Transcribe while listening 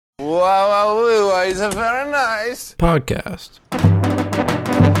Wow, it's a very nice podcast.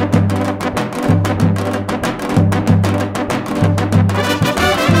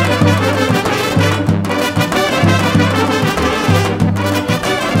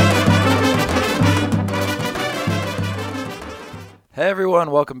 Hey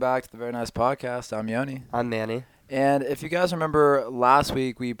everyone, welcome back to the Very Nice Podcast. I'm Yoni. I'm Manny. And if you guys remember last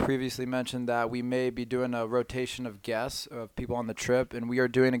week, we previously mentioned that we may be doing a rotation of guests, of people on the trip, and we are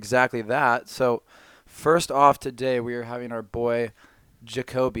doing exactly that. So first off today, we are having our boy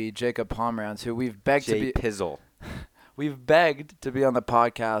Jacob Pomerantz, who we've begged to be Pizzle. We've begged to be on the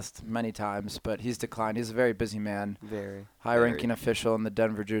podcast many times, but he's declined. He's a very busy man, Very. high-ranking official in the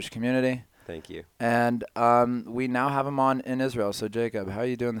Denver Jewish community. Thank you. And we now have him on in Israel. So Jacob, how are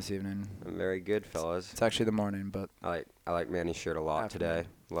you doing this evening? I'm very good, fellas. It's actually the morning, but I like Manny's shirt a lot Afternoon. today.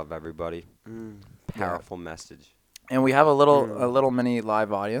 Love everybody. Powerful message. and we have a little mini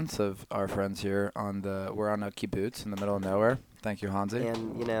live audience of our friends here we're on a kibbutz in the middle of nowhere. Thank you, Hansi.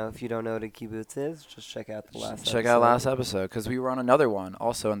 And, if you don't know what a kibbutz is, just check out the last episode. Check out last episode, because we were on another one,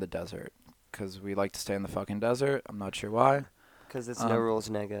 also in the desert, because we like to stay in the fucking desert. I'm not sure why. Because it's no rules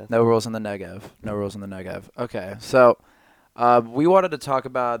Negev. No rules in the Negev. No rules in the Negev. Okay, so we wanted to talk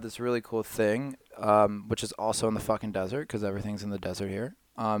about this really cool thing, which is also in the fucking desert, because everything's in the desert here,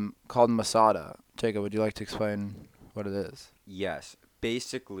 called Masada. Jacob, would you like to explain what it is? Yes.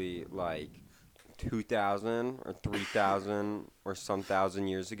 Basically, like 2,000 or 3,000 or some thousand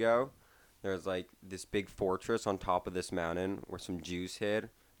years ago, there's like this big fortress on top of this mountain where some Jews hid,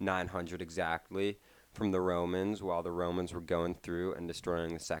 900 exactly, from the Romans while the Romans were going through and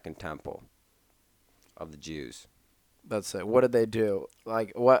destroying the second temple of the Jews. That's it. What did they do?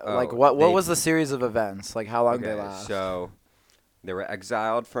 What They- was the series of events? Like, how long did they last? So they were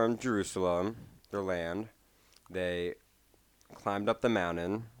exiled from Jerusalem, their land. They climbed up the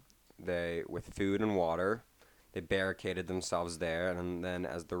mountain. With food and water, they barricaded themselves there. And then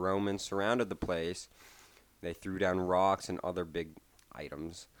as the Romans surrounded the place, they threw down rocks and other big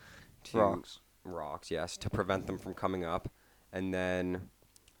items. Rocks, yes, to prevent them from coming up. And then,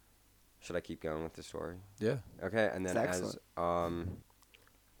 should I keep going with the story? Yeah. Okay, and then as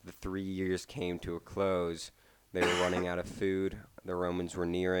the 3 years came to a close, they were running out of food. The Romans were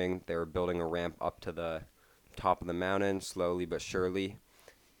nearing. They were building a ramp up to the top of the mountain, slowly but surely.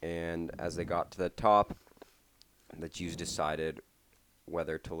 And as they got to the top, the Jews decided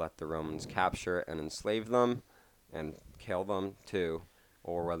whether to let the Romans capture and enslave them and kill them too,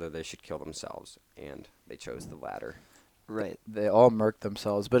 or whether they should kill themselves. And they chose the latter. Right. They all murked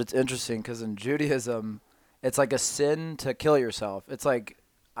themselves. But it's interesting because in Judaism, it's like a sin to kill yourself. It's like,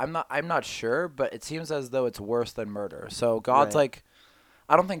 I'm not sure, but it seems as though it's worse than murder. So God's like,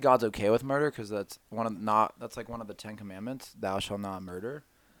 I don't think God's okay with murder because that's one of the 10 Commandments, thou shalt not murder.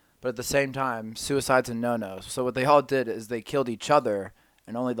 But at the same time, suicide's a no-no. So what they all did is they killed each other,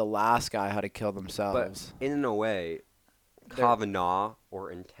 and only the last guy had to kill themselves. But in a way, kavanah,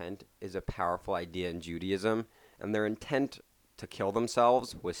 or intent, is a powerful idea in Judaism, and their intent to kill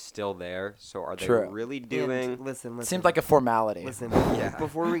themselves was still there. So are they really doing? And listen. It seemed like a formality. Listen, Yeah.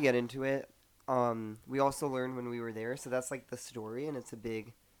 before we get into it, we also learned when we were there, so that's like the story, and it's a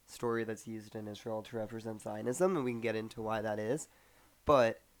big story that's used in Israel to represent Zionism, and we can get into why that is.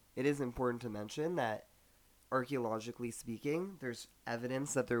 But it is important to mention that archaeologically speaking, there's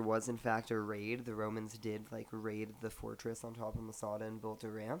evidence that there was in fact a raid. The Romans did raid the fortress on top of Masada and built a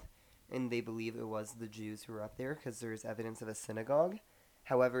ramp, and they believe it was the Jews who were up there because there's evidence of a synagogue.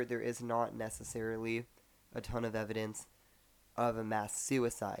 However, there is not necessarily a ton of evidence of a mass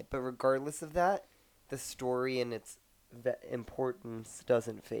suicide. But regardless of that, the story and its importance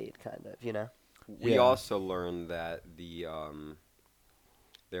doesn't fade, kind of, We also learned that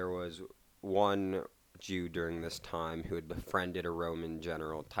there was one Jew during this time who had befriended a Roman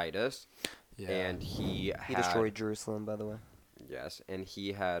general, Titus, and he destroyed Jerusalem, by the way. Yes, and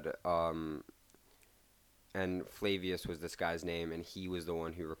he had and Flavius was this guy's name, and he was the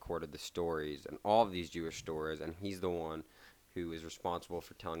one who recorded the stories and all of these Jewish stories, and he's the one who is responsible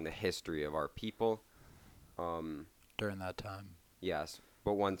for telling the history of our people During that time. Yes,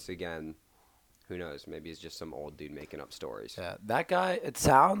 but once again, who knows? Maybe it's just some old dude making up stories. Yeah, that guy, it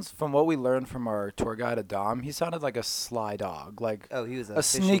sounds, from what we learned from our tour guide, Adam, he sounded like a sly dog. He was a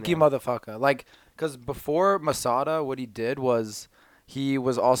sneaky motherfucker. Because before Masada, what he did was he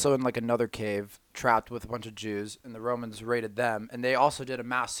was also in, another cave, trapped with a bunch of Jews, and the Romans raided them, and they also did a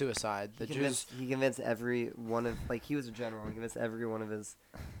mass suicide. He convinced every one of, he was a general, he convinced every one of his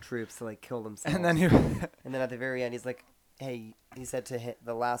troops to, kill themselves. And then and then at the very end, he's like, hey, he said to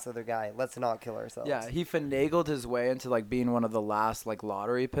the last other guy, let's not kill ourselves. Yeah, he finagled his way into like being one of the last like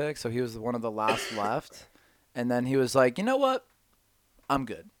lottery picks, so he was one of the last left. And then he was like, you know what, I'm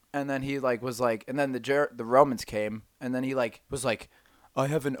good. And then he like was like, and then the Romans came, and then he like was like, I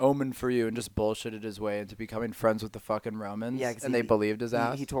have an omen for you, and just bullshitted his way into becoming friends with the fucking Romans. Yeah, 'cause and they believed his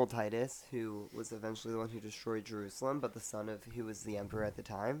ass. He told Titus, who was eventually the one who destroyed Jerusalem, but the son of who was the emperor at the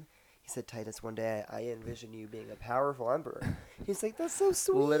time. He said, Titus, one day I envision you being a powerful emperor. He's like, that's so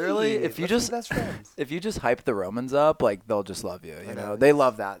sweet. Literally, if you Let's just be best friends. if you just hype the Romans up, like they'll just love you. You I know, know. they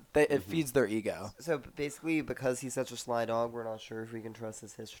love that. It feeds their ego. So basically, because he's such a sly dog, we're not sure if we can trust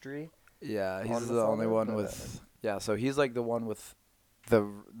his history. Yeah, he's On the only Masada, one but- with. Yeah, so he's like the one with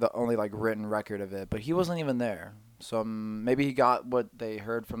the only like written record of it, but he wasn't even there. So maybe he got what they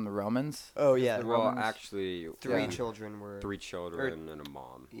heard from the Romans. Oh, yeah. The Well, Romans- actually, Three Yeah. children were... 3 children and a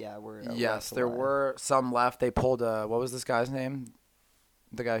mom. Yeah, were... Yes, there alive. were some left. They pulled what was this guy's name?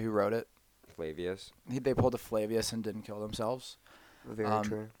 The guy who wrote it. Flavius. They pulled a Flavius and didn't kill themselves. Very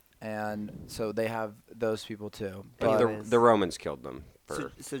true. And so they have those people too. But But Anyways. The Romans killed them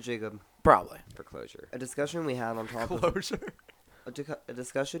So Jacob, probably. for closure. a discussion we had on top of... Closure. A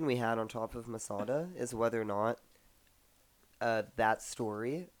discussion we had on top of Masada is whether or not that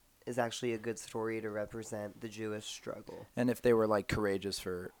story is actually a good story to represent the Jewish struggle. And if they were like courageous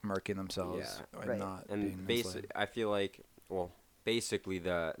for murking themselves Yeah. and Right. not And being basically, enslaved. I feel like, well, basically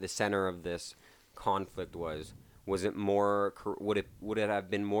the center of this conflict was it more would it have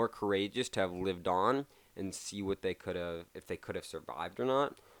been more courageous to have lived on and see what they could have, if they could have survived or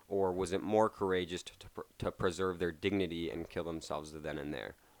not, or was it more courageous to preserve their dignity and kill themselves then and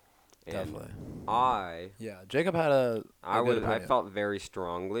there? And Definitely. I Jacob had a good I opinion. felt very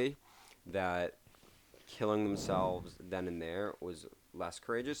strongly that killing themselves then and there was less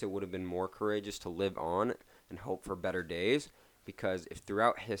courageous. It would have been more courageous to live on and hope for better days, because if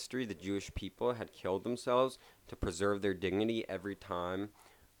throughout history the Jewish people had killed themselves to preserve their dignity every time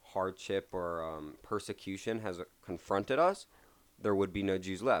hardship or persecution has confronted us, there would be no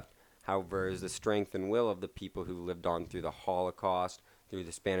Jews left. However, is the strength and will of the people who lived on through the Holocaust, through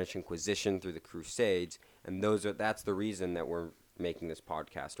the Spanish Inquisition, through the Crusades, and that's the reason that we're making this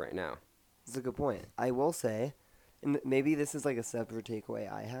podcast right now. That's a good point. I will say, and maybe this is like a separate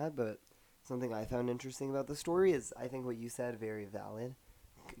takeaway I had, but something I found interesting about the story is I think what you said very valid.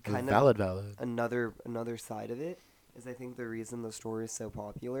 valid. Another side of it is I think the reason the story is so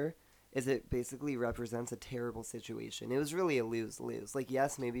popular is it basically represents a terrible situation. It was really a lose-lose. Like,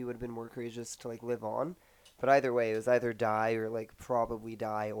 yes, maybe it would have been more courageous to like live on, but either way, it was either die or like probably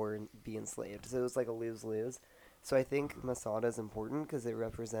die or be enslaved. So it was like a lose-lose. So I think Masada is important because it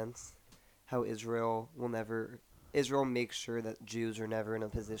represents how Israel makes sure that Jews are never in a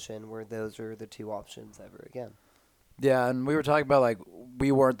position where those are the two options ever again. Yeah, and we were talking about like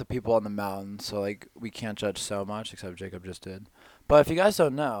we weren't the people on the mountain, so like we can't judge so much, except Jacob just did. But if you guys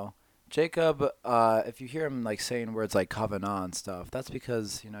don't know, Jacob, if you hear him like saying words like covenant and stuff, that's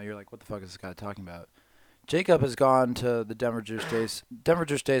because you're like, what the fuck is this guy talking about? Jacob has gone to the Denver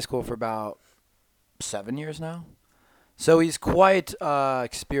Jewish Day School for about 7 years now, so he's quite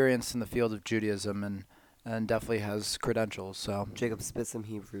experienced in the field of Judaism and definitely has credentials. So Jacob spit some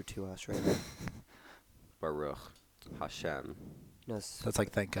Hebrew to us right now. Baruch Hashem. No, that's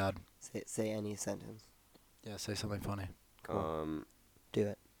like thank God. say any sentence. Yeah, say something funny. Come on. Do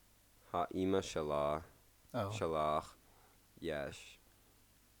it. Ha'ima shalah Oh, shalach yesh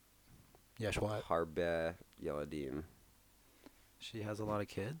yes, what? harbe yeladim. She has a lot of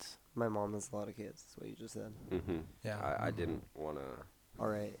kids. My mom has a lot of kids. That's what you just said. Mm-hmm. Yeah. I didn't want to All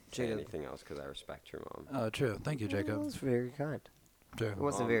right, say Jacob. anything else because I respect your mom. Oh, true. Thank you, That Jacob. was very kind. True. It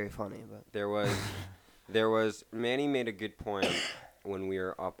wasn't very funny, but There was Manny made a good point when we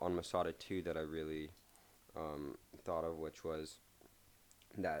were up on Masada 2 that I really thought of, which was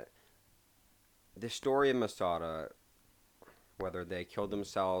that the story of Masada, whether they killed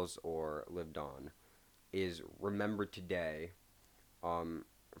themselves or lived on, is remembered today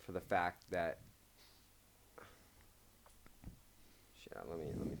for the fact that let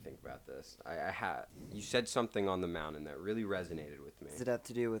me think about this. You said something on the mountain that really resonated with me. does it have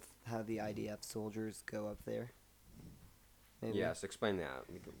to do with how the IDF soldiers go up there? Maybe? Yes, explain that.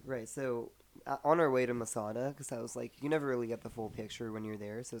 Right, so on our way to Masada, because I was like, you never really get the full picture when you're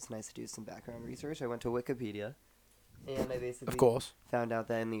there, so it's nice to do some background research. I went to Wikipedia, and I basically Of course. found out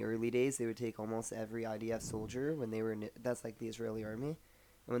that in the early days, they would take almost every IDF soldier when they were, that's like the Israeli army,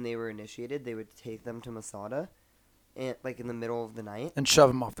 and when they were initiated, they would take them to Masada, and like in the middle of the night. And shove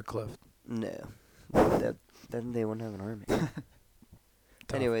him off the cliff. No, then they wouldn't have an army. Tough.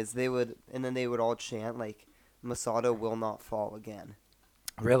 Anyways, they would all chant like Masada will not fall again.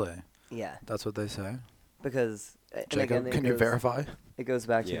 Really? Yeah, That's what they say? because and Jacob, again, can you verify? It goes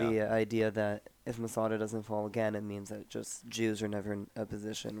back to Yeah. the idea that if Masada doesn't fall again, it means that just Jews are never in a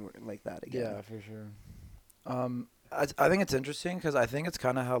position like that again. for sure. I think it's interesting because I think it's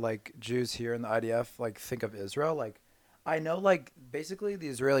kind of how like Jews here in the IDF like think of Israel. Like, I know like basically the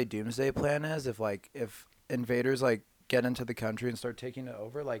Israeli doomsday plan is if invaders like get into the country and start taking it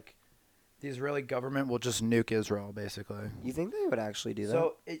over, like the Israeli government will just nuke Israel basically. You think they would actually do that?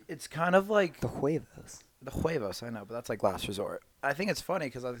 So it's kind of like The huevos. the huevos, I know, but that's like last resort. I think it's funny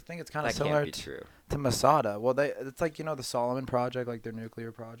because I think it's kind of That similar can't be true. to Masada. Well, it's like the Solomon project, like their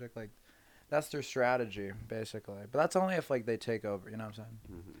nuclear project, like that's their strategy basically. But that's only if like they take over. You know what I'm saying?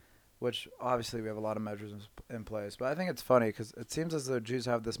 Mm-hmm. Which obviously we have a lot of measures in place. But I think it's funny because it seems as though Jews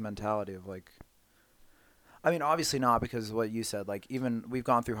have this mentality of like. I mean, obviously not because of what you said. Like even we've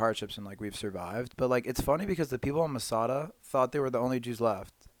gone through hardships and like we've survived. But like it's funny because the people in Masada thought they were the only Jews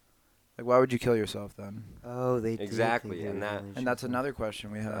left. Like, why would you kill yourself then? Oh, they did Exactly, think they and were that- only And Jews. that's another question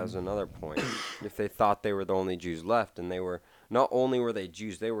we have. That was another point. If they thought they were the only Jews left, and they were not only were they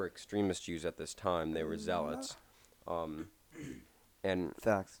Jews, they were extremist Jews at this time. They were zealots. And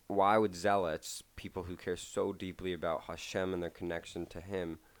Facts. why would zealots, people who care so deeply about Hashem and their connection to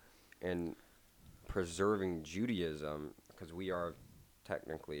Him, and preserving Judaism, because we are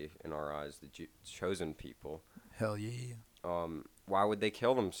technically, in our eyes, the chosen people. Hell yeah. Why would they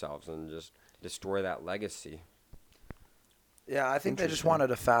kill themselves and just destroy that legacy? Yeah, I think they just Interesting.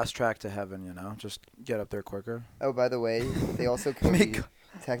 wanted a fast track to heaven, just get up there quicker. Oh, by the way, they also killed. Make-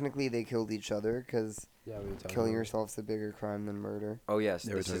 Technically, they killed each other because Yeah, we killing yourself's a bigger crime than murder. Oh yes,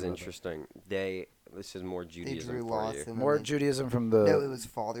 They were this is talking about that. interesting. This is more They Judaism drew for lots. you. And More then Judaism from the no, it was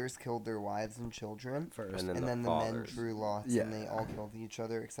fathers killed their wives and children, first. And then and the then the men fathers. drew lots, Yeah. and they all killed each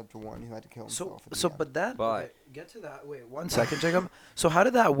other except one who had to kill So, himself. at the so, end. but that. But- okay, get to that. Wait, 1 second, Jacob. So, how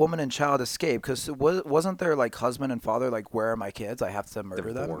did that woman and child escape? Because wasn't their like husband and father like, where are my kids? I have to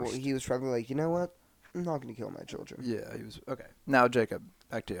murder them. Divorced. Well, he was probably like, you know what? I'm not gonna kill my children. Yeah, he was okay. Now, Jacob,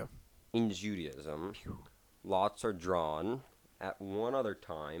 back to you. In Judaism, lots are drawn at one other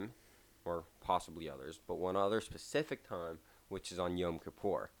time, or possibly others, but one other specific time, which is on Yom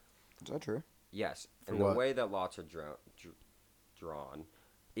Kippur. Is that true? Yes, For and what? the way that lots are drawn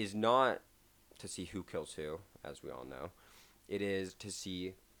is not to see who kills who, as we all know. It is to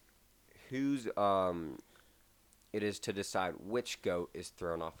see who's. It is to decide which goat is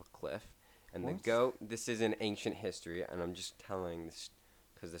thrown off a cliff, and What? the goat. This is in ancient history, and I'm just telling this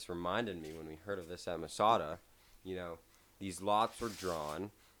because this reminded me when we heard of this at Masada. These lots were drawn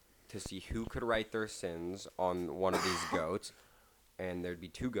to see who could right their sins on one of these goats, and there'd be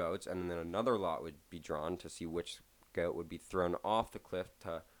two goats, and then another lot would be drawn to see which goat would be thrown off the cliff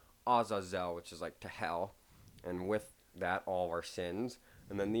to Azazel, which is like to hell, and with that all our sins,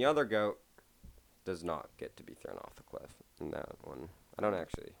 and then the other goat does not get to be thrown off the cliff. And that one, I don't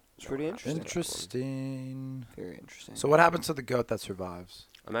actually. It's know pretty what happens to that one. Interesting. Very interesting. So, what happens to the goat that survives?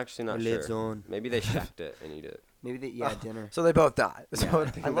 I'm actually not Lives sure. on. Maybe they shecht it and eat it. Maybe they dinner. So they both die. Yeah, So I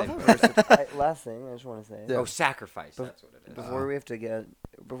think I love how they- versatile. Last thing I just want to say. Yeah. Oh, sacrifice. Bef- That's what it is.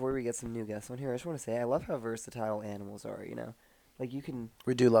 Before we get some new guests on here, I just want to say I love how versatile animals are. Like you can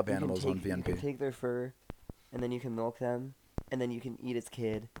we do love you can animals on take- You can VNP. take their fur, and then you can milk them, and then you can eat its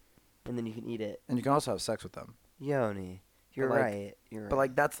kid, and then you can eat it. And you can also have sex with them. Yoni, you're like- right. You're right. But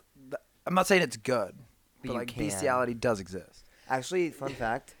like I'm not saying it's good. But you like can. bestiality does exist. Actually, fun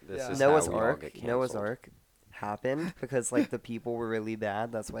fact: This Yeah. is Noah's how we all Ark. get Noah's canceled. Ark happened because like the people were really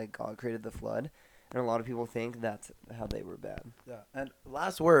bad. That's why God created the flood, and a lot of people think that's how they were bad. Yeah. And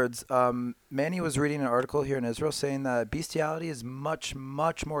last words. Manny was reading an article here in Israel saying that bestiality is much,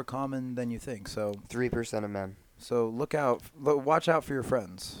 much more common than you think. So 3% of men look out. Watch out for your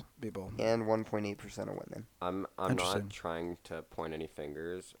friends, people. and 1.8% of women. I'm Interesting. not trying to point any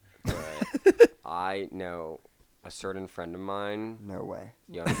fingers, but I know a certain friend of mine, No way.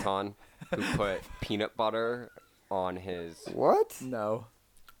 Jonathan, who put peanut butter on his What? No.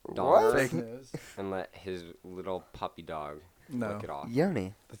 dog Fake news. and let his little puppy dog No. lick it off.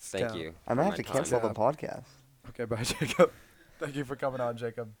 Yoni, Thank you. I might have to for my cancel time. the podcast. Okay, bye, Jacob. Thank you for coming on,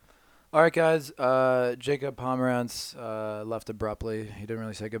 Jacob. All right, guys. Jacob Pomerantz left abruptly. He didn't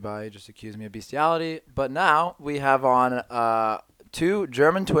really say goodbye. He just accused me of bestiality. But now we have on two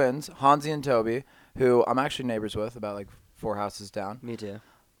German twins, Hansi and Toby, who I'm actually neighbors with, about like 4 houses down. Me too.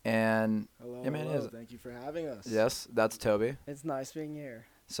 And Hello, Yeah, man, hello. is it- Thank you for having us. yes, that's Toby. It's nice being here.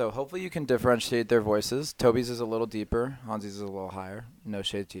 So hopefully you can differentiate their voices. Toby's is a little deeper. Hansi's is a little higher. No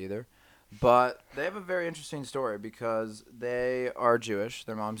shade to either. But they have a very interesting story because they are Jewish.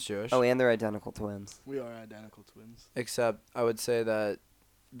 Their mom's Jewish. Oh, and they're identical twins. We are identical twins. Except I would say that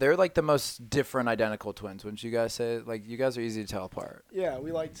they're like the most different identical twins. Wouldn't you guys say? Like, you guys are easy to tell apart. Yeah,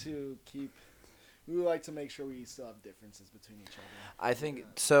 we like to make sure we still have differences between each other. I think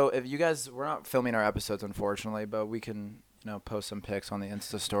so. If you guys, we're not filming our episodes, unfortunately, but we can, post some pics on the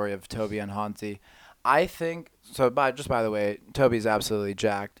Insta story of Toby and Hansi. I think so. By the way, Toby's absolutely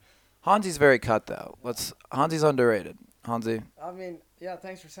jacked. Hansi's very cut though. Hansi's underrated. Hansi. I mean, yeah,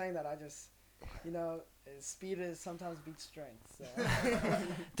 thanks for saying that. I just, speed is sometimes beats strength. So.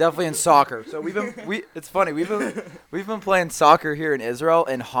 Definitely in soccer. So it's funny. We've been playing soccer here in Israel,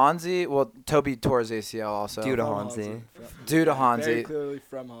 and Hansi, Toby tore his ACL also. Due to From Hansi. Due to Hansi. Very clearly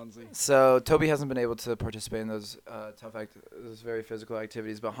from Hansi. So Toby hasn't been able to participate in those those very physical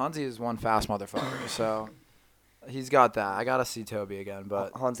activities, but Hansi is one fast motherfucker. So he's got that. I gotta see Toby again,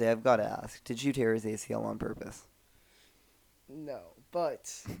 but Hansi, I've got to ask, did you tear his ACL on purpose? No,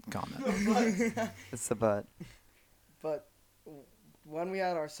 but comment. It's the butt. but when we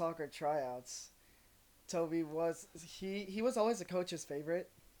had our soccer tryouts, Toby was he was always the coach's favorite,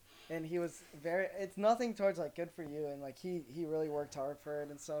 and he was it's nothing towards like good for you, and like he really worked hard for it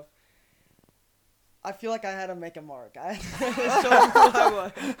and stuff. I feel like I had to make a mark. I had to show him who I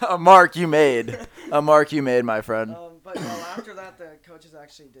was. A mark you made. A mark you made, my friend. But no, after that, the coaches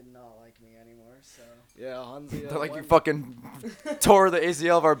actually did not like me anymore. So Yeah, Hansi. They're like, you fucking tore the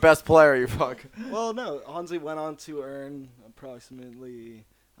ACL of our best player, you fuck. Well, no, Hansi went on to earn approximately,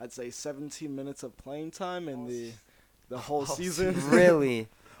 I'd say, 17 minutes of playing time in the whole season. Really?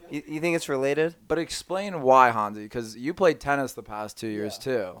 You think it's related? But explain why, Hansi, because you played tennis the past 2 years,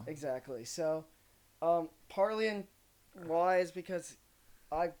 too. Exactly. So, partly in why is because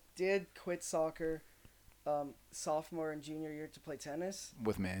I did quit soccer sophomore and junior year to play tennis.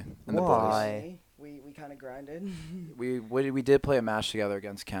 With me. And the boys. Why? We kind of grinded. We did play a match together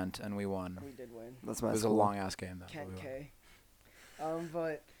against Kent, and we won. We did win. That's It my was a school. long-ass game, though. Kent but we won. K.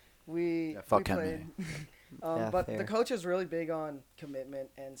 But we Yeah, fuck we Kent played. Yeah, But fair. the coach is really big on commitment,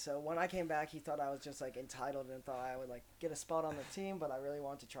 and so when I came back, he thought I was just like entitled and thought I would like get a spot on the team, but I really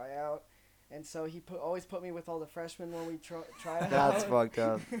wanted to try out. And so he always put me with all the freshmen when we try out. That's fucked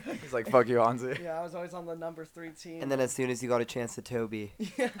up. He's like, fuck you, Hansi. Yeah, I was always on the number 3 team. And then as soon as you got a chance to Toby.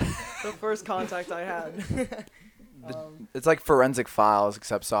 yeah, the first contact I had. It's like Forensic Files,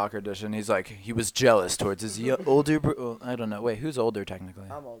 except soccer edition. He's like, he was jealous towards his older I don't know. Wait, who's older, technically?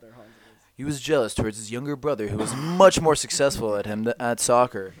 I'm older, Hans. He was jealous towards his younger brother, who was much more successful at him at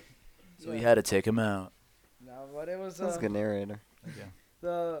soccer. So he Yeah. had to take him out. No, but it was That's a good narrator.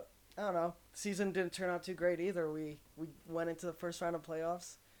 I don't know. Season didn't turn out too great either. We went into the first round of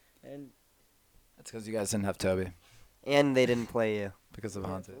playoffs, and That's because you guys didn't have Toby And they didn't play you. because of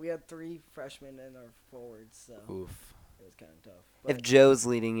Hansi. we had 3 freshmen in our forwards, so Oof. it was kind of tough. If But Joe's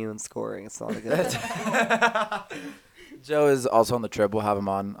leading you in scoring, it's not a good Joe is also on the trip. We'll have him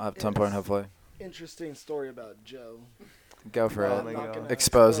on at some point, Yes. hopefully. Interesting story about Joe. Go for Oh it. my God.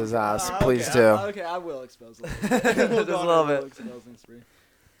 Expose his ass, please okay, do. Okay, I will expose a little bit. Just We'll a go on little little bit. exposing spree.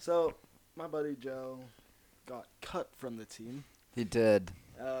 So, my buddy Joe got cut from the team. He did.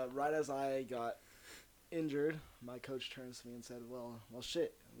 Right as I got injured, my coach turns to me and said, well,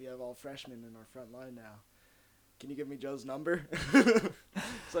 shit, we have all freshmen in our front line now. Can you give me Joe's number?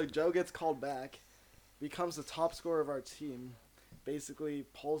 So Joe gets called back, becomes the top scorer of our team, basically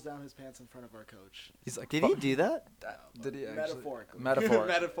pulls down his pants in front of our coach. He's like, Did he do that? Did he actually? Metaphorically. Metaphor.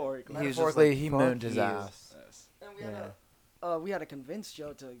 Metaphorically. He was just Metaphorically, like, he "Fuck mooned his you." ass. Yes. and we had to convince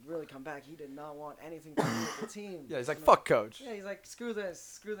Joe to really come back. He did not want anything to do with the team. Yeah, he's like, You know? fuck coach. Yeah, he's like, screw this,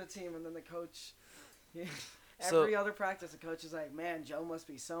 screw the team, and then the coach. So- Every other practice, the coach is like, man, Joe must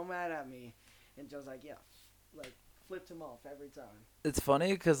be so mad at me, and Joe's like, yeah, like flipped him off every time. It's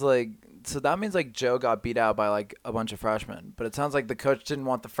funny because, like, so that means, like, Joe got beat out by, like, a bunch of freshmen. But it sounds like the coach didn't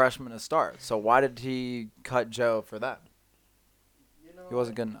want the freshmen to start. So why did he cut Joe for that? You know, He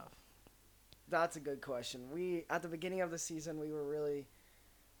wasn't good enough. That's a good question. We at the beginning of the season, we were really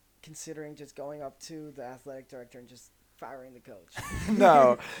considering just going up to the athletic director and just firing the coach.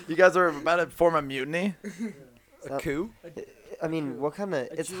 No. You guys are about to form a mutiny? So- A coup? I mean, what kind of...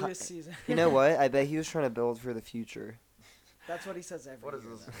 A It's Jewish season. You know what? I bet he was trying to build for the future. That's what he says every What is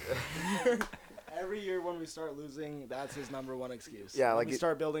year. this? though. Every year when we start losing, that's his number one excuse. Yeah, When like we it-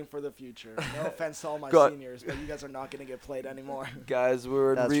 start building for the future. No offense to all my God. seniors, but you guys are not going to get played anymore. Guys,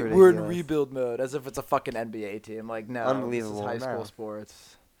 we're That's in ridiculous. rebuild mode, as if it's a fucking NBA team. Like, no, Unbelievable, this is high no. school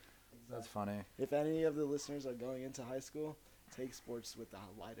sports. That's funny. If any of the listeners are going into high school, take sports with the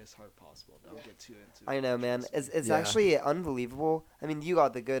lightest heart possible. Don't get too into. I know, man. It's Yeah. actually unbelievable. I mean, you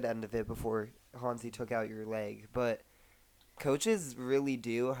got the good end of it before Hansi took out your leg, but coaches really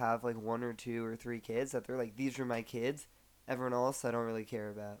do have like 1 or 2 or 3 kids that they're like, these are my kids. Everyone else, I don't really care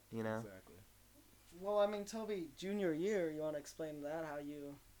about. You know. Exactly. Well, I mean, Toby, junior year, you want to explain that how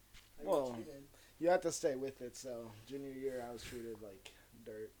you Well, treated? You have to stay with it. So junior year, I was treated like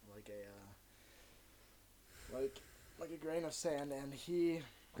dirt, like a grain of sand, and he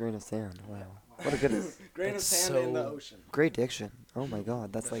Grain of sand. Wow. What a good, grain That's of sand in the so- ocean. great diction. Oh my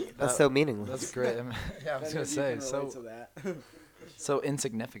God, that's That- so meaningless. That's great. I mean, yeah, I was Then gonna you say can so relate to that. so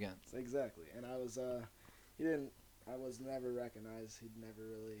insignificant. Exactly, and I was I was never recognized. He'd never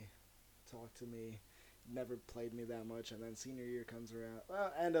really talked to me, never played me that much. And then senior year comes around,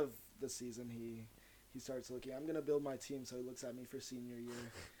 well, end of the season, he starts looking. I'm gonna build my team, so he looks at me for senior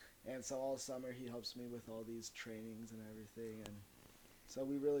year, and so all summer he helps me with all these trainings and everything, and so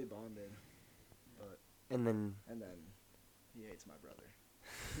we really bonded. And then And then he hates my brother.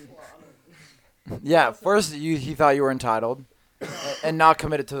 Yeah, first he thought you were entitled, and not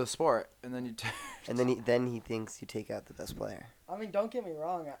committed to the sport, and then you. then he thinks you take out the best player. I mean, don't get me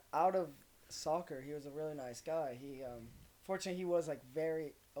wrong. Out of soccer, he was a really nice guy. He, fortunately, he was like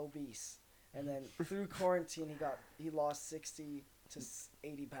very obese, and then through quarantine, he lost 60 to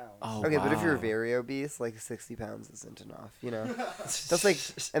 80 pounds. Oh, Okay, but if you're wow. very obese, like 60 pounds isn't enough. You know. That's like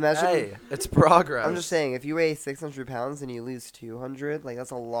imagine. Hey, it's progress. I'm just saying, if you weigh 600 pounds and you lose 200, like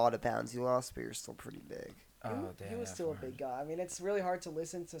that's a lot of pounds you lost, but you're still pretty big. He was still a big guy. I mean, it's really hard to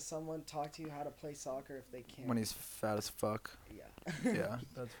listen to someone talk to you how to play soccer if they can't. When he's fat as fuck. Yeah. Yeah,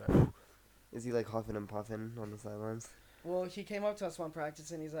 that's fair. Is he like huffing and puffing on the sidelines? Well, he came up to us one practice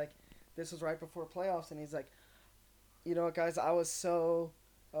and he's like, this was right before playoffs, and he's like, you know what, guys, I was so,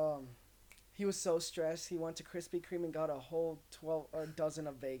 he was so stressed. He went to Krispy Kreme and got a whole 12 or dozen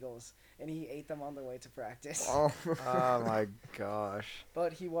of bagels, and he ate them on the way to practice. Oh. Oh my gosh.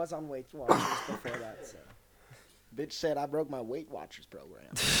 But he was on Weight Watchers before that, so. Bitch said I broke my Weight Watchers program.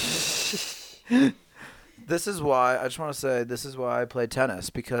 This is why I just want to say this is why I play tennis,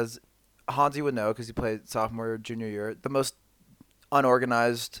 because Hansi would know because he played sophomore, junior year. The most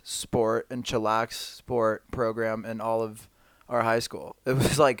unorganized sport and chillax sport program in all of our high school. It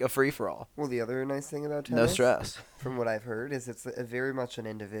was like a free for all, Well, the other nice thing about no tennis, stress. from what I've heard, is it's a very much an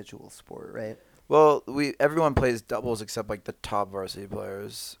individual sport, right? Well, everyone plays doubles except like the top varsity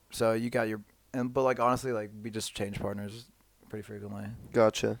players. So you got but like honestly, like we just change partners pretty frequently.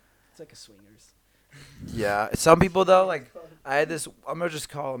 Gotcha. It's like a swingers. Yeah, some people though, like I had this. I'm gonna just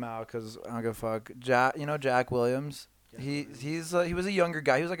call him out because I don't give a fuck. Jack Williams. He was a younger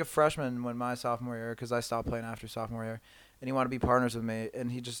guy. He was like a freshman when my sophomore year, because I stopped playing after sophomore year, and he wanted to be partners with me.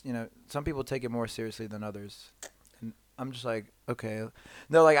 And he just, some people take it more seriously than others. And I'm just like, okay,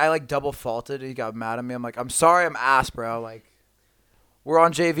 no, like I like double faulted. He got mad at me. I'm like, I'm sorry, I'm ass, bro. Like, we're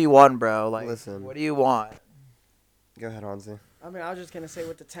on JV1, bro. Like, Listen. what do you want? Go ahead, Hansi. I mean, I was just going to say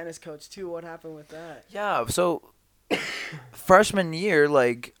with the tennis coach, too, what happened with that? Yeah, so freshman year,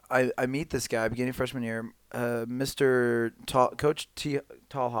 like I meet this guy beginning of freshman year, Mr. Coach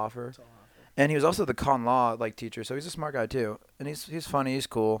Tallhofer, and he was also the con law like teacher, so he's a smart guy too, and he's funny, he's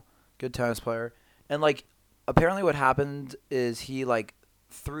cool, good tennis player, and like apparently what happened is he like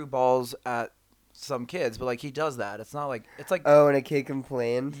threw balls at some kids, but like he does that. It's not like it's like. Oh, and a kid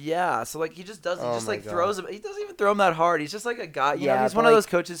complained. Yeah, so like he just does. He Oh just my like God. throws him. He doesn't even throw him that hard. He's just like a guy. Yeah, He's but, one of like- those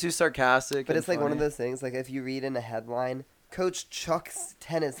coaches who's sarcastic. But and it's like one of funny. those things, like if you read in a headline, Coach chucks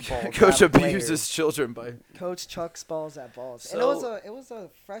tennis balls. Coach at abuses players. children by. Coach chucks balls at balls. So- and it was a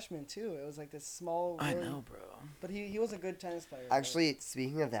freshman, too. It was like this small. I really- know, bro. But he was a good tennis player. but- Actually,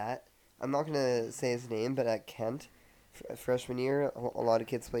 speaking of that, I'm not gonna say his name, but at Kent, freshman year, a lot of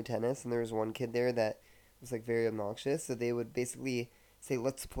kids play tennis, and there was one kid there that was like very obnoxious. So they would basically say,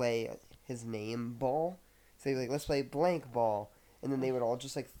 "Let's play his name ball." So they'd be like, "Let's play blank ball," and then they would all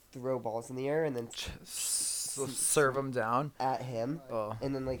just like throw balls in the air and then Serve him down. at him, Oh.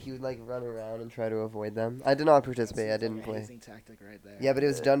 and then like he would like run around and try to avoid them. I did not participate. I didn't play. Amazing tactic right there. Yeah, but it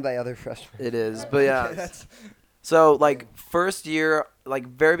was done by other freshmen. It is, but yeah. So like first year, like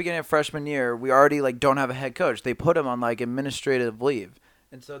very beginning of freshman year, we already like don't have a head coach. They put him on like administrative leave.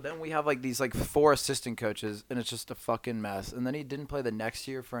 And so then we have like these like 4 assistant coaches, and it's just a fucking mess. And then he didn't play the next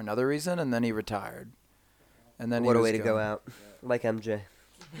year for another reason, and then he retired. And then What he a was way to go gone. out, like MJ.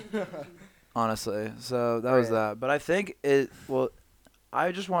 Honestly. So that was Right. that. But I think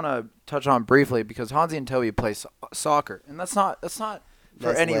I just want to touch on briefly because Hansi and Toby play soccer, and that's not for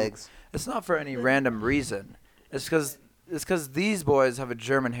Nice any legs. it's not for any random reason. It's because it's because these boys have a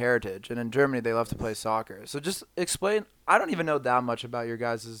German heritage, and in Germany they love to play soccer. So just explain. I don't even know that much about your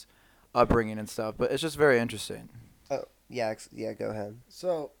guys' upbringing and stuff, but it's just very interesting. Oh, yeah, go ahead.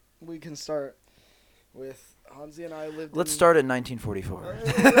 So we can start with Hansi and I lived. Let's in, start in 1944.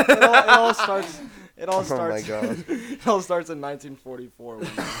 It all starts. It all Oh starts. my God. It all starts in 1944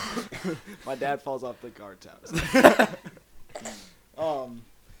 when my dad falls off the guard towers.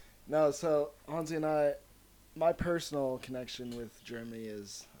 No, so Hansi and I, my personal connection with Germany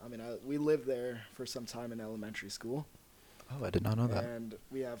is, we lived there for some time in elementary school, Oh, I did not know that. and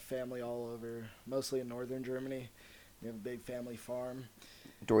we have family all over, mostly in northern Germany. We have a big family farm.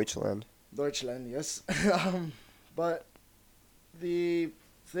 Deutschland. Deutschland, yes. But the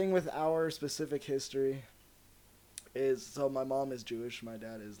thing with our specific history is, so my mom is Jewish, my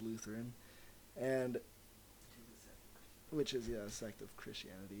dad is Lutheran, and which is a sect of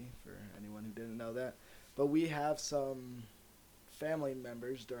Christianity for anyone who didn't know that. But we have some family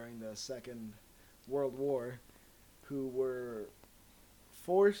members during the Second World War who were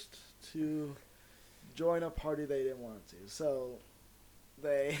forced to join a party they didn't want to. So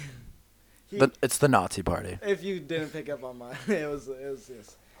they It's the Nazi party. if you didn't pick up on my it was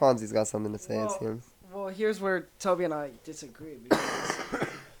this. Hansi's got something to say, it Well, seems. Well, here's where Toby and I disagree because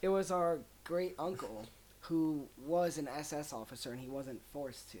it was our great uncle who was an SS officer and he wasn't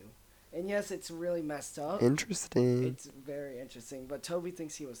forced to. And yes, it's really messed up. Interesting. It's very interesting, but Toby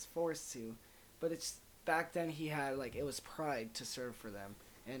thinks he was forced to. But it's back then he had it was pride to serve for them,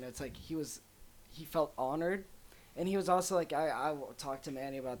 and it's like he felt honored, and he was also I talked to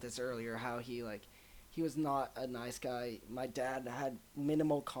Manny about this earlier how he was not a nice guy. My dad had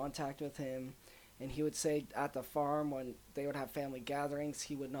minimal contact with him. And he would say at the farm when they would have family gatherings,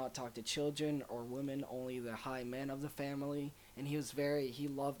 he would not talk to children or women, only the high men of the family. And he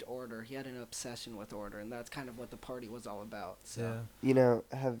loved order. He had an obsession with order, and that's kind of what the party was all about. So. You know,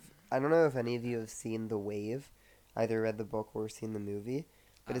 I don't know if any of you have seen The Wave, either read the book or seen the movie,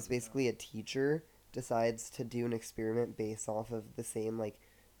 but it's basically a teacher decides to do an experiment based off of the same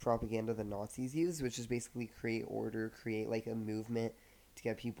propaganda the Nazis used, which is basically create order, create a movement to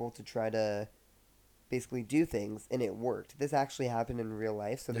get people to try to basically do things, and it worked. This actually happened in real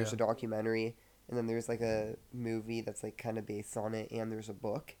life, so there's a documentary, and then there's a movie that's kind of based on it, and there's a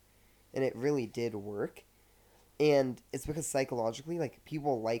book, and it really did work. And it's because psychologically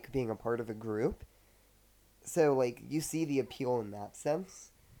people like being a part of a group, so you see the appeal in that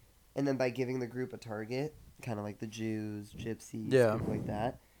sense, and then by giving the group a target, kind of like the Jews, gypsies, people like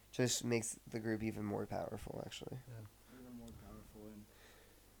that, just makes the group even more powerful, actually. Even more powerful. And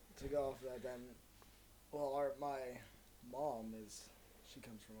to go off of that, then, my mom she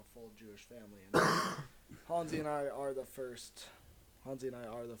comes from a full Jewish family, and Hansi and I are the first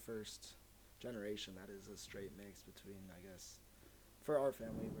generation that is a straight mix between, I guess, for our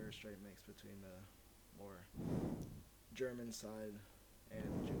family, we're a straight mix between the more German side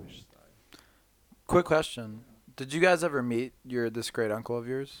and Jewish side. Quick question: did you guys ever meet this great uncle of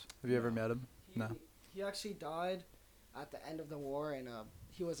yours? Have you ever met him? No. He actually died at the end of the war, and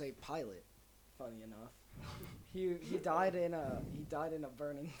he was a pilot. Funny enough, he died in a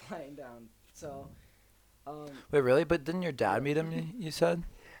burning plane down. So, Wait, really? But didn't your dad meet him? You said.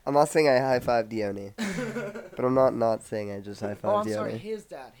 I'm not saying I high-fived Dione, but I'm not saying I just high-fived I'm Dione. sorry, his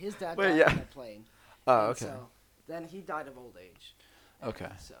dad Wait, died yeah. in a plane. Oh, And okay. So then he died of old age. Okay.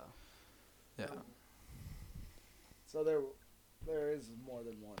 So. Yeah. So there is more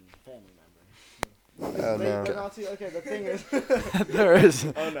than one family member. Oh, no. The Nazi, okay, the thing is... There is.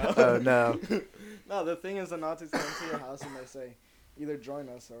 Oh, no. Oh no. No, the thing is the Nazis come to your house and they say, either join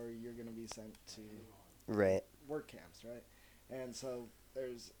us or you're going to be sent to Right. work camps, right? And so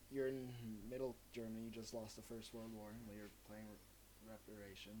you're in middle Germany, you just lost the First World War, where you're playing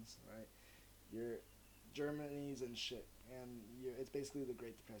reparations, right? Germany's in shit, and it's basically the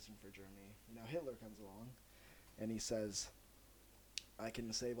Great Depression for Germany. Hitler comes along, and he says, I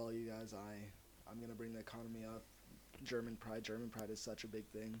can save all you guys, I'm going to bring the economy up, German pride is such a big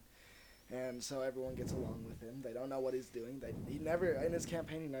thing. And so everyone gets along with him. They don't know what he's doing. He never, in his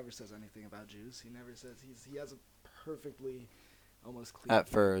campaign, he never says anything about Jews. He never says, he has a perfectly almost clean At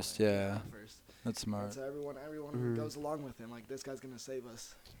first, yeah. At first. That's And smart. so everyone goes along with him, this guy's going to save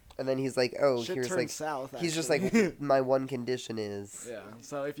us. And then he's like, oh, Shit here's turns south, he's just actually. my one condition is. Yeah,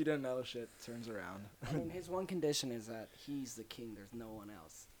 so if you didn't know, shit turns around. I mean, his one condition is that he's the king. There's no one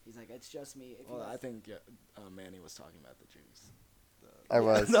else. He's like, it's just me. If you Well, guys- I think Manny was talking about the Jews. I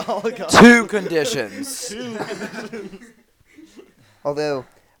was. The Holocaust. Two conditions. Although,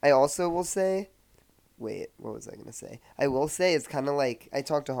 I also will say, wait, what was I going to say? I will say it's kind of I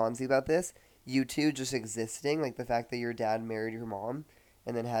talked to Hansi about this. you two just existing, like the fact that your dad married your mom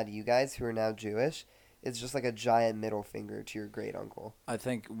and then had you guys who are now Jewish, is just like a giant middle finger to your great uncle. I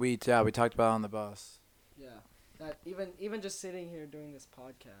think we talked about it on the bus. Yeah, that even just sitting here doing this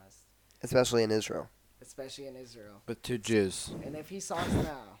podcast, Especially in Israel. especially in Israel, With 2 Jews. and if he saw us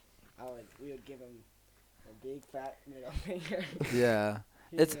now, we would give him a big fat middle finger. Yeah.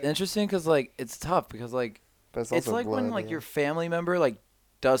 He'd It's be like, interesting because, like, it's tough because, like, But it's it's also like when, blood, like, yeah. your family member, like,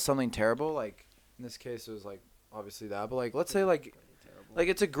 does something terrible. Like, in this case, it was, like, obviously that. But, like, let's say, like,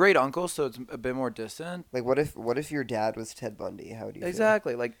 it's a great uncle, so it's a bit more distant. Like, what if your dad was Ted Bundy? How would you feel?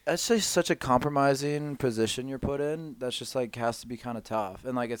 Exactly. Like, that's just such a compromising position you're put in. That's just, like, has to be kind of tough.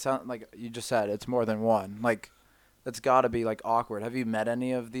 And, like, it sounds like you just said, it's more than one. Like, that's got to be, like, awkward. Have you met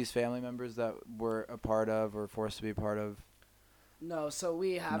any of these family members that were a part of or forced to be a part of? No, so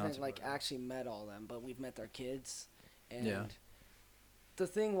we haven't it's like about it. actually met all of them, but we've met their kids. And Yeah. the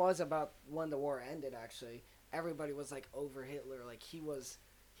thing was about when the war ended, actually, everybody was like over Hitler. Like he was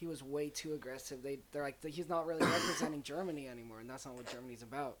way too aggressive. They're like he's not really representing Germany anymore, and that's not what Germany's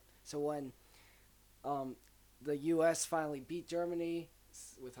about. So when the U.S. finally beat Germany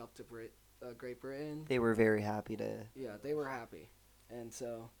with help to Great Britain, They were very happy to. yeah, they were happy,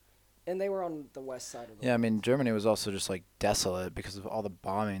 and they were on the west side of the Yeah, I mean, Germany was also just, like, desolate because of all the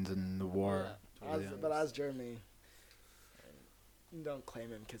bombings and the war. Yeah. But as Germany, don't claim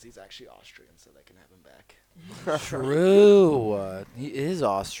him because he's actually Austrian, so they can have him back. True. He is He is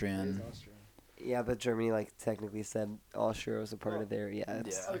Austrian. Austrian. Yeah, but Germany like technically said Austria was a part of their. Yeah.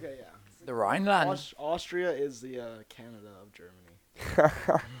 It's, Yeah. Okay, yeah. The Rhineland. Austria is the Canada of Germany.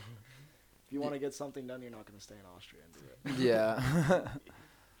 If you want to get something done, you're not going to stay in Austria and do it. Yeah.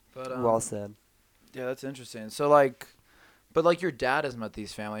 But well said. yeah, that's interesting. So, like, but, like, your dad has met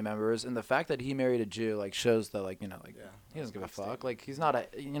these family members, and the fact that he married a Jew, like, shows that, like, you know, like, Yeah. he doesn't give a fuck. Like, he's not a,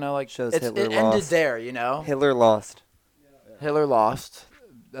 you know, like, Shows it Hitler ended lost. there, you know? Hitler lost. Hitler lost.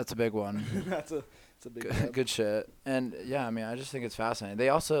 That's a big one. It's a big Good, deal. good shit. And, yeah, I mean, I just think it's fascinating. They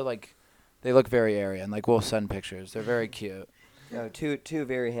also, like, they look very Aryan. Like, we'll send pictures. They're very cute. No, two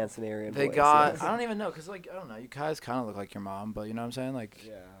very handsome Aryan They boys, got, yes. I don't even know, because, like, I don't know. You guys kind of look like your mom, but you know what I'm saying? Like,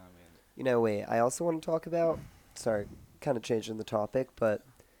 Yeah, I mean, You know, wait, I also want to talk about, sorry, kind of changing the topic, but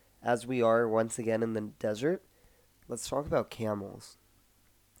as we are once again in the desert, let's talk about camels.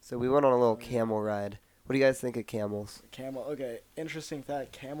 So we went on a little camel ride. What do you guys think of camels? camel. Okay, interesting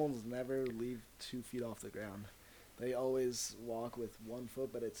fact: camels never leave 2 feet off the ground. They always walk with 1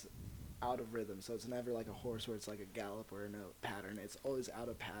 foot, but it's out of rhythm. So it's never like a horse where it's like a gallop or a note pattern. It's always out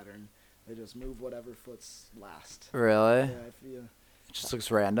of pattern. They just move whatever foot's last. really? Yeah, if you, It just looks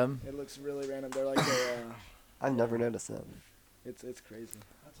random. it looks really random. They're like a, I've never noticed that. it's crazy.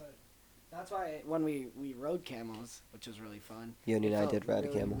 That's why when we rode camels, which was really fun. Yoni and it I felt did ride a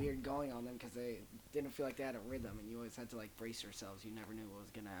really camel. Weird going on them because they didn't feel like they had a rhythm, and you always had to like brace yourselves. You never knew what was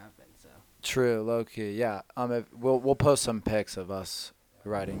gonna happen. So True, low key, yeah. We'll post some pics of us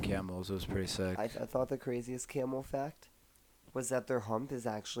riding camels. It was pretty sick. I thought the craziest camel fact was that their hump is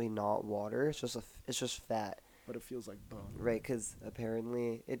actually not water. It's just fat, But it feels like bone. right? Because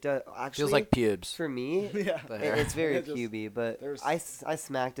apparently it does. Actually, Feels like pubes. for me, Yeah. The hair. it's very It just- cubey. But there's- I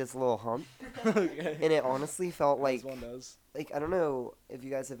smacked its little hump, Okay. and it honestly felt As like one does. I don't know if you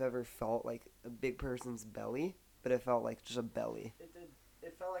guys have ever felt like a big person's belly, but it felt like just a belly. it did.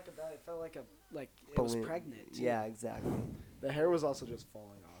 It felt like it felt like it was Balloon. pregnant. Too. Yeah, exactly. The hair was also just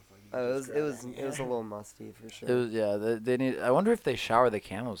falling off. Like, you Oh, it just was grab it was any it was a hair. little musty for sure. It was, yeah. They need. I wonder if they shower the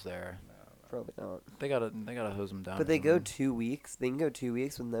camels there. Probably not. They gotta hose them down. But or they go something. 2 weeks. They can go 2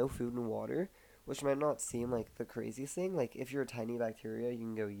 weeks with no food and water, which might not seem like the craziest thing. Like if you're a tiny bacteria, you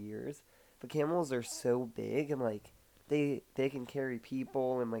can go years. But camels are so big and like they can carry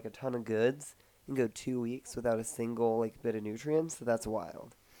people and like a ton of goods and go 2 weeks without a single like bit of nutrients. So that's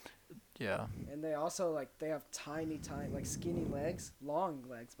wild. Yeah. And they also they have tiny like skinny legs, long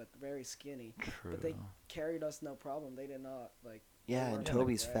legs, but very skinny. True. But they carried us no problem. They did not like. Yeah, and weren't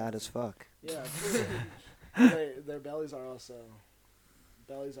Toby's like fat that. as fuck. Yeah. Their bellies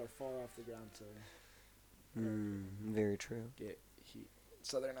are far off the ground to Very true. get heat,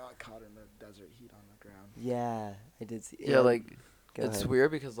 so they're not caught in the desert heat on the ground. Yeah, I did see. Yeah, like go it's ahead.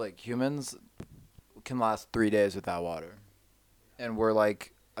 weird because like humans can last 3 days without water, and we're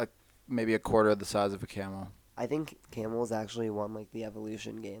like maybe a quarter of the size of a camel. I think camels actually won like the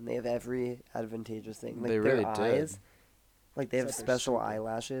evolution game. They have every advantageous thing. Like They their really did. eyes, like they have Except they're special stupid.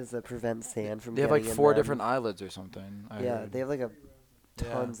 eyelashes that prevent sand from. They have like getting in 4 them. different eyelids or something. I Yeah, heard. they have like a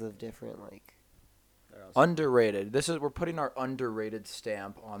Yeah. tons of different like. They're also, Underrated. We're putting our underrated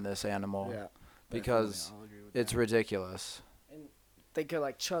stamp on this animal yeah, because definitely, I'll agree with it's that. ridiculous. they could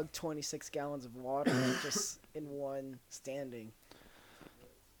like chug 26 gallons of water just in one standing.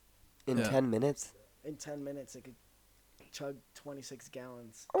 In Yeah. 10 minutes? In 10 minutes, they could chug 26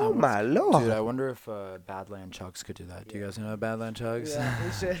 gallons. Oh, my lord. Dude, I wonder if Badland Chugs could do that. Do you guys know Badland Chugs? Yeah,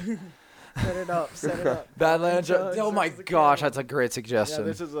 we should set it up. Set it up. Badland Chugs. Chugs Oh my versus the gosh, camel. that's a great Yeah, suggestion.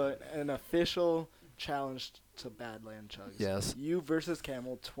 this is an official challenge to Badland Chugs. Yes. You versus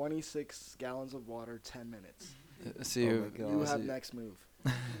Camel, 26 gallons of water, 10 minutes. See Oh who- my God. You see- have next move.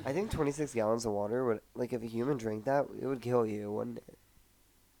 I think 26 gallons of water would, like, if a human drank that, it would kill you, wouldn't it?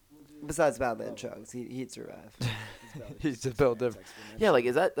 Besides Badland Chugs, he'd survive. He's a built different. Yeah, like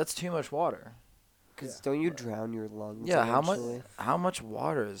that's too much water. Because Yeah. don't you drown your lungs? Yeah, how much? eventually? How much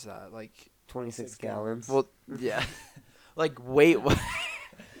water is that? Like, 26 26 gallons. well, yeah, like weight,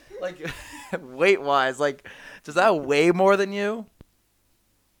 like weight wise, like does that weigh more than you?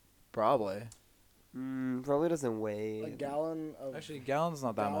 Probably. Probably doesn't weigh. A gallon of Actually, gallon's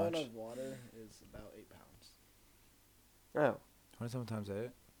not that gallon much. of water is about 8 pounds. Oh. 27 times 8. Yeah,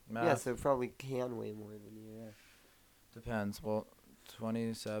 Math. so it probably can weigh more than you. Yeah. Depends. Well,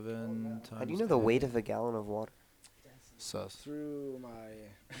 27 times. How do you know the 8. weight of a gallon of water? Sus. Through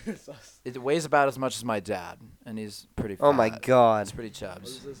my It weighs about as much as my dad, and he's pretty fat. Oh my god. He's pretty What chubs.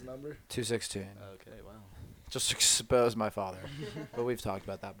 is this number? 216. Okay, wow. Just expose my father. But we've talked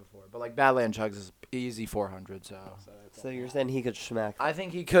about that before. But like Badland Chugs is easy 400, so. So you're saying he could smack. I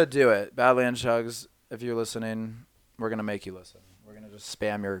think he could do it. Badland Chugs, if you're listening, we're going to make you listen. We're going to just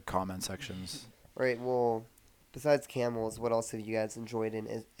spam your comment sections. Right, well, besides camels, what else have you guys enjoyed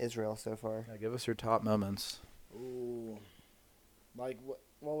in Israel so far? Yeah, give us your top moments. Ooh. Like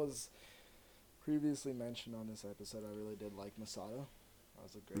what was previously mentioned on this episode, I really did like Masada. That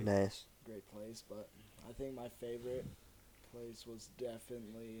was a Nice. great place, but I think my favorite place was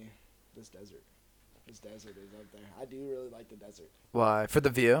definitely this desert. This desert is up there. I do really like the desert. Why? For the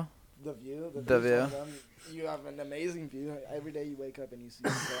view? The view, The views view. from them, you have an amazing view. Every day you wake up and you see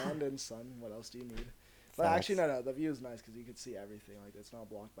sand and sun. What else do you need? But actually, no. The view is nice because you can see everything. Like it's not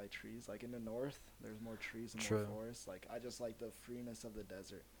blocked by trees. Like in the north, there's more trees and True. more forests. Like I just like the freeness of the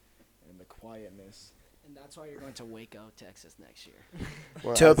desert and the quietness. And that's why you're going to Waco, Texas next year.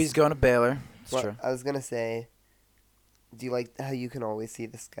 Well, Toby's going to Baylor. It's well, true. I was gonna say, do you like how you can always see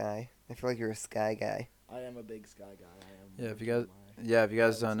the sky? I feel like you're a sky guy. I am a big sky guy. I am. Yeah, if you working guys- my Yeah, if you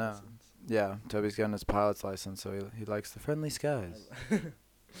guys pilot's don't know. license. Yeah, Toby's getting his pilot's license, so he likes the friendly skies.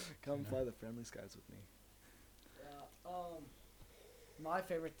 Come fly the friendly skies with me. My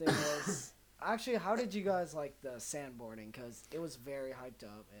favorite thing was actually, how did you guys like the sandboarding? Because it was very hyped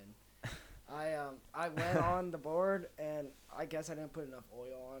up, and I went on the board, and I guess I didn't put enough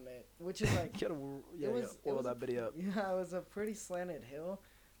oil on it, which is like it was a- video up. Yeah, it was a pretty slanted hill,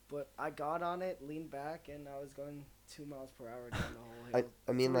 but I got on it, leaned back, and I was going 2 miles per hour down the whole hill.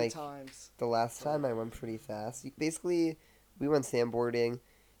 I mean, 3 like, times. the last time I went pretty fast. Basically, we went sandboarding,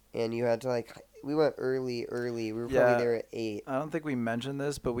 and you had to, like, we went early. We were Yeah. probably there at 8. I don't think we mentioned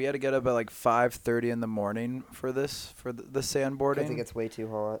this, but we had to get up at like 5:30 in the morning for this, for the Because sandboarding. it gets way too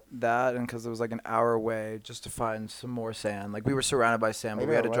hot. That and because it was like an hour away just to find some more sand. Like we were surrounded by sand, but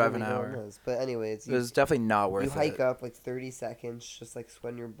we had to why drive did an we go on hour. those? But anyways, It was definitely not worth you it. hike up like 30 seconds, just like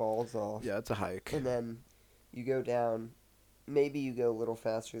sweating your balls off. Yeah, it's a hike. And then you go down. Maybe you go a little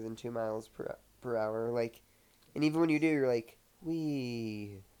faster than 2 miles per hour. Like, and even when you do, you're like,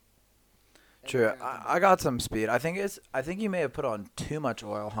 wee. True. I got some speed. I think you may have put on too much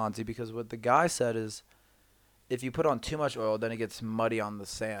oil, Hansi, because what the guy said is, if you put on too much oil, then it gets muddy on the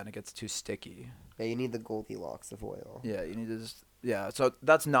sand. It gets too sticky. Yeah, you need the Goldilocks of oil. Yeah, you need to just. Yeah, so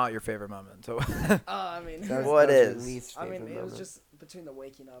that's not your favorite moment. So I mean, That was- What that was your is? least I mean, favorite it was moment. just between the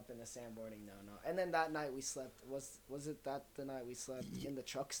waking up and the sandboarding. No. And then that night we slept. Was it that the night we slept in the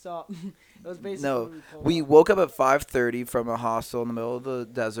truck stop? It was basically. No, when pulled we up. woke up at 5:30 from a hostel in the middle of the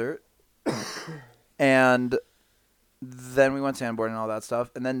desert, and then we went sandboarding and all that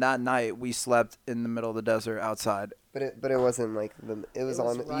stuff. And then that night we slept in the middle of the desert outside. But it wasn't like it was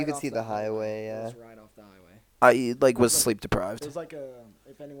on. right You could off see the highway. It Yeah. was right off the highway. I like was sleep It deprived. was like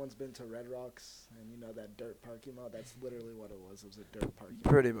if anyone's been to Red Rocks and you know that dirt parking lot, that's literally what it was. It was a dirt parking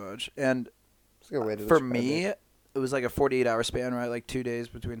lot. Pretty much. And It's a good way to for describe me, it. it was like a 48-hour span, right? Like 2 days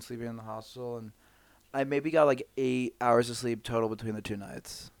between sleeping in the hostel, and I maybe got like 8 hours of sleep total between the 2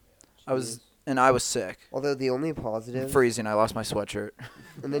 nights. I was sick, Although the only positive, freezing. I lost my sweatshirt.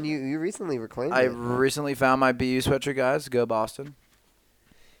 and then you recently reclaimed I it. recently found my BU sweatshirt, guys. Go Boston.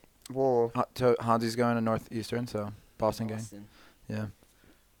 Well, Hansi's going to Northeastern, so Boston gang. Boston. Yeah.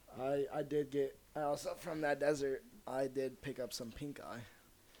 I did get. I also from that desert. I did pick up some pink eye.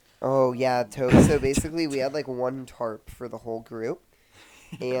 oh yeah, so basically we had like one tarp for the whole group,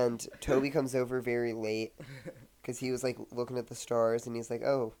 And Toby comes over very late because he was like looking at the stars, and he's like,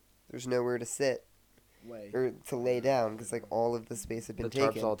 "Oh, there's nowhere to sit Way. or to lay down because like all of the space had The been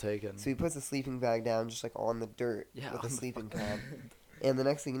tarp's taken." all taken. So he puts a sleeping bag down just like on the dirt Yeah, with a on the sleeping pad. And the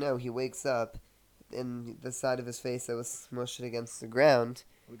next thing you know, he wakes up, and the side of his face that was smushed against the ground,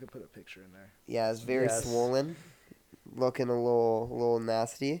 We could put a picture in there. yeah, is very Yes. swollen, looking a little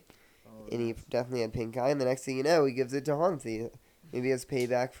nasty. Oh, And he definitely had pink eye. And the next thing you know, he gives it to Hansi. Maybe as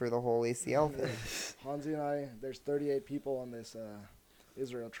payback for the whole ACL thing. Hansi and I, there's 38 people on this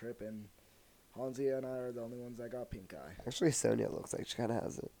Israel trip, and Hansi and I are the only ones that got pink eye. Actually, Sonia looks like she kind of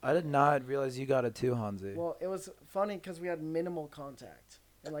has it. I did not realize you got it too, Hansi. Well, it was funny because we had minimal contact,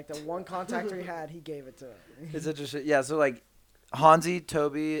 and like the one contact we had, he gave it to him. It's interesting. Yeah, so like Hansi,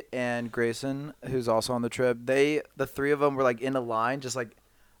 Toby, and Grayson, who's also on the trip, the three of them were like in a line, just like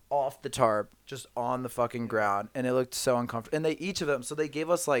off the tarp, just on the fucking ground, and it looked so uncomfortable. And each of them, so they gave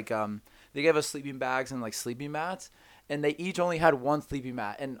us like they gave us sleeping bags and like sleeping mats, and they each only had one sleeping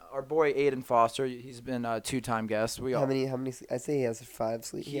mat. And our boy Aiden Foster, he's been a 2-time guest. How many? I say he has 5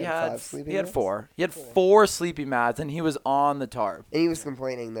 sleep. He had 5 sleeping he had mats? 4. He had 4 sleeping mats, and he was on the tarp. And he was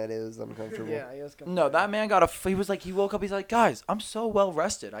complaining that it was uncomfortable. Yeah, he was. No, that man got he was like, he woke up, he's like, guys, I'm so well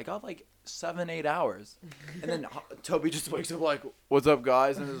rested. I got like 7-8 hours. And then Toby just wakes up like, what's up,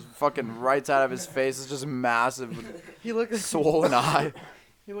 guys? And his fucking right side of his face is just massive, He looked. swollen eye.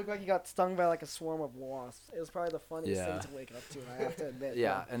 He looked like he got stung by like a swarm of wasps. It was probably the funniest Yeah. thing to wake up to. I have to admit.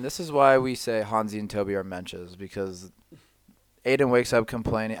 Yeah, and this is why we say Hansi and Toby are menches, because Aiden wakes up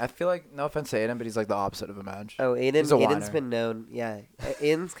complaining. I feel like, no offense to Aiden, but he's like the opposite of a mensch. Oh, He's a Aiden's whiner. been known. Yeah,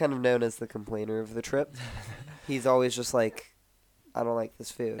 Aiden's kind of known as the complainer of the trip. He's always just like, I don't like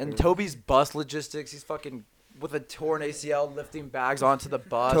this food. And or- Toby's bus logistics, he's fucking with a torn ACL lifting bags onto the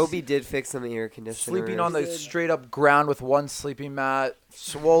bus. Toby did fix some air conditioner. sleeping on the Did. straight up ground with one sleeping mat,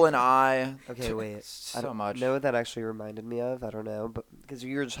 swollen eye. Okay, wait. I So don't much. know what that actually reminded me of. I don't know, but because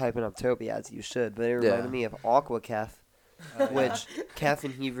you were just hyping up Toby as you should, but it reminded Yeah. me of Aqua Kef, which Kef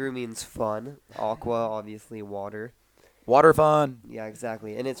in Hebrew means fun. Aqua, obviously water. Water fun. Yeah,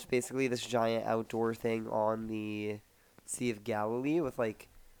 exactly. And it's basically this giant outdoor thing on the Sea of Galilee with like,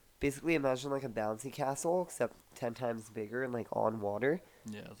 basically imagine like a bouncy castle except 10 times bigger and like on water.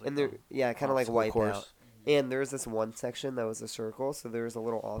 Yeah, it's And there, yeah, kind of like obstacle Wipeout. course. And there was this one section that was a circle, so there was a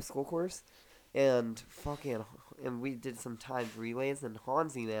little obstacle course. And and we did some timed relays, and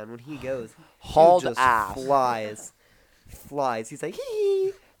Hansi, man, when he goes, Hauled he just ass. flies. He's like,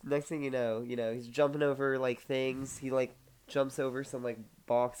 hee. Next thing you know, he's jumping over like things. He like jumps over some like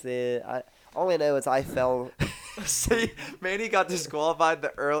boxes. All I know is I fell. See, Manny got disqualified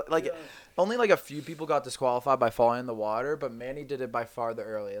the early. Like, only like a few people got disqualified by falling in the water, but Manny did it by far the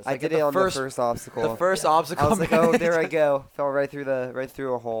earliest. I Like, did at it on the first obstacle. The first obstacle. I was like, oh, there I go. Fell right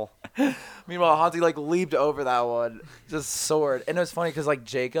through a hole. Meanwhile, Hansi like leaped over that one, just soared. And it was funny because like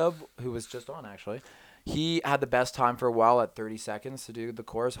Jacob, who was just on actually, he had the best time for a while at 30 seconds to do the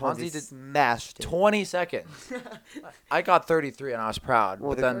course. Hansi did smashed it. 20 seconds. I got 33 and I was proud,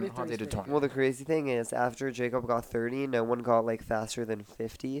 Well, but the then 33 Hansi is did pretty 20. Well, the crazy thing is, after Jacob got 30, no one got like faster than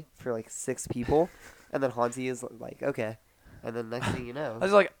 50 for like 6 people, and then Hansi is like, okay, and then next thing you I know,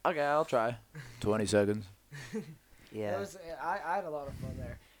 was like, okay, I'll try. 20 seconds. yeah, I had a lot of fun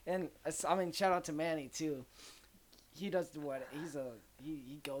there, and I mean, shout out to Manny too. He does what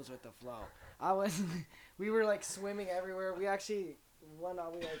he goes with the flow. We were like swimming everywhere. We actually we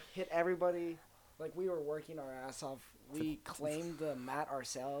like hit everybody, like we were working our ass off. We claimed the mat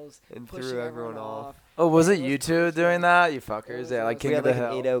ourselves and pushing threw everyone off. Oh, was it It you was two pretty doing sick. that? You fuckers. was- Yeah, it like was- King We of had the like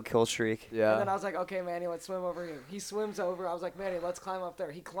an Hill. 8-0 kill streak. And then Yeah. I was like, okay, Manny, let's swim over here. He swims over. I was like, Manny, let's climb up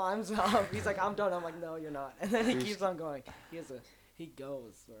there. He climbs up. He's like, I'm done. I'm like, no, you're not. And then he keeps on going. He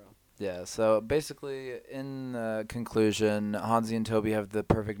goes, bro. Yeah, so basically, in conclusion, Hansi and Toby have the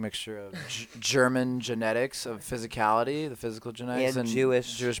perfect mixture of German genetics, of physicality, the physical genetics, And and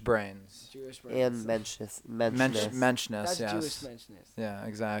Jewish Jewish brains. And brains. menchness. Menchness, That's yes. Jewish menschness. Yeah,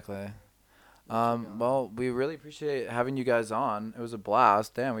 exactly. go. Well, we really appreciate having you guys on. It was a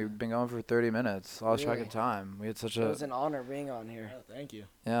blast. Damn, we've been going for 30 minutes. Lost track Really? of time. We had such It a was an honor being on here. Oh, thank you.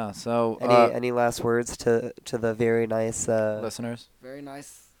 yeah. So Any last words to the very nice listeners, Very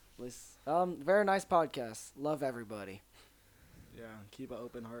nice. Very nice podcast. Love everybody. Yeah, keep an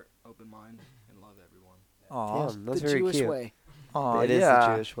open heart, open mind, and love everyone. aw, Damn, that's the very Jewish cute. way. aw, It is yeah.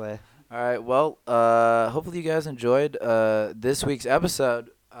 the Jewish way. All right. Well, hopefully you guys enjoyed this week's episode.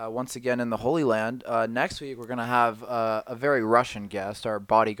 Once again in the Holy Land. Next week we're gonna have a very Russian guest, our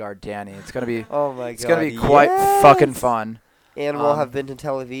bodyguard Danny. It's gonna be Oh my god. it's gonna be quite fucking yes! fun. And we'll Um, have been to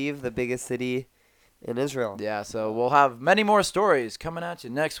Tel Aviv, the biggest city in Israel. Yeah, so we'll have many more stories coming at you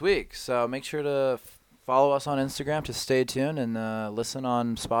next week. So make sure to follow us on Instagram to stay tuned and listen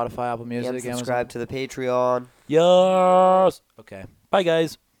on Spotify, Apple Music, And subscribe Amazon. to the Patreon. Yes. Okay. Bye,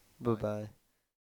 guys. Bye-bye.